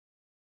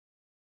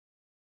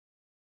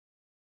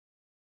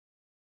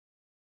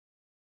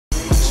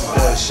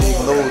Shake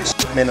Loads,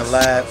 Men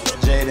Alive,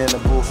 Jada in the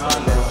booth,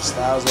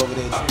 Styles over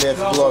there, Prepare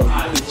for Glory,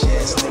 bitch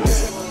ass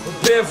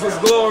niggas. Prepare for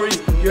Glory,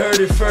 you heard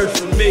it first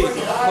from me,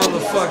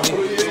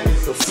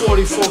 motherfucking the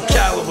 44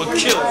 caliber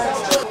killer.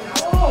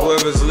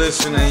 Whoever's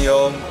listening,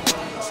 yo,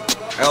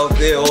 out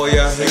there, all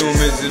y'all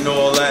humans and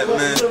all that,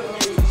 man.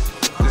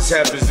 This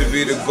happens to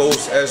be the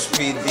Ghost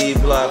SPD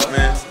block,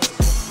 man.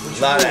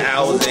 A lot of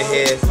hours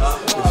ahead.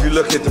 If you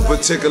look at the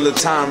particular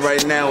time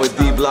right now at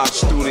D Block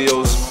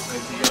Studios,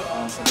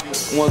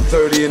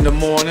 1:30 in the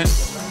morning,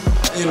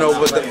 you know,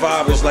 but the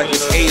vibe is like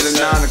it's 8 or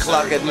 9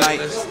 o'clock at night.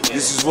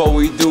 This is what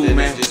we do,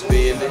 man.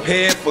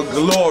 Prepare for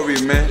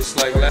Glory, man. This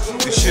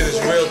shit is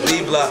real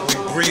D Block. We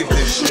breathe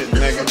this shit,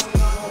 nigga.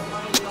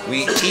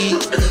 We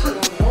eat,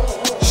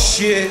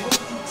 shit,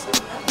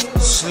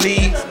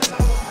 sleep,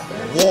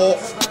 walk,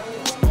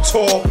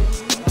 talk,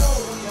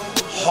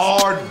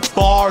 hard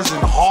bars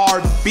and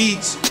hard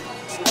beats.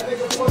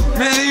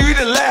 Man, you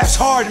the last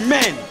hard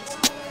men.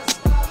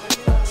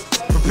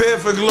 Prepare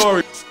for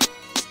Glory.